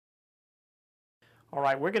All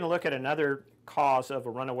right, we're going to look at another cause of a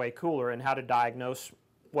runaway cooler and how to diagnose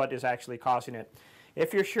what is actually causing it.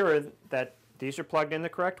 If you're sure that these are plugged in the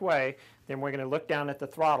correct way, then we're going to look down at the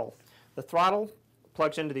throttle. The throttle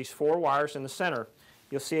plugs into these 4 wires in the center.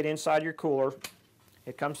 You'll see it inside your cooler.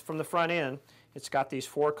 It comes from the front end. It's got these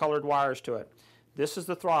 4 colored wires to it. This is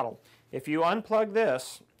the throttle. If you unplug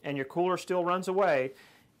this and your cooler still runs away,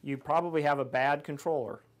 you probably have a bad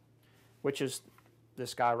controller, which is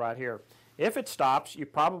this guy right here. If it stops, you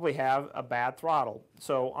probably have a bad throttle.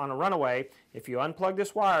 So on a runaway, if you unplug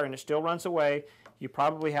this wire and it still runs away, you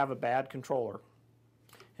probably have a bad controller.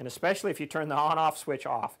 And especially if you turn the on-off switch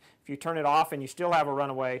off. If you turn it off and you still have a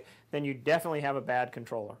runaway, then you definitely have a bad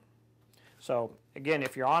controller. So again,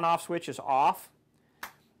 if your on-off switch is off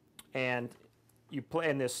and you play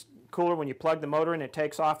in this cooler, when you plug the motor in, it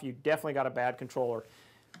takes off, you definitely got a bad controller.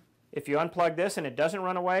 If you unplug this and it doesn't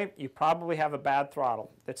run away, you probably have a bad throttle.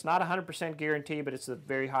 It's not 100% guarantee, but it's a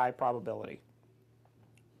very high probability.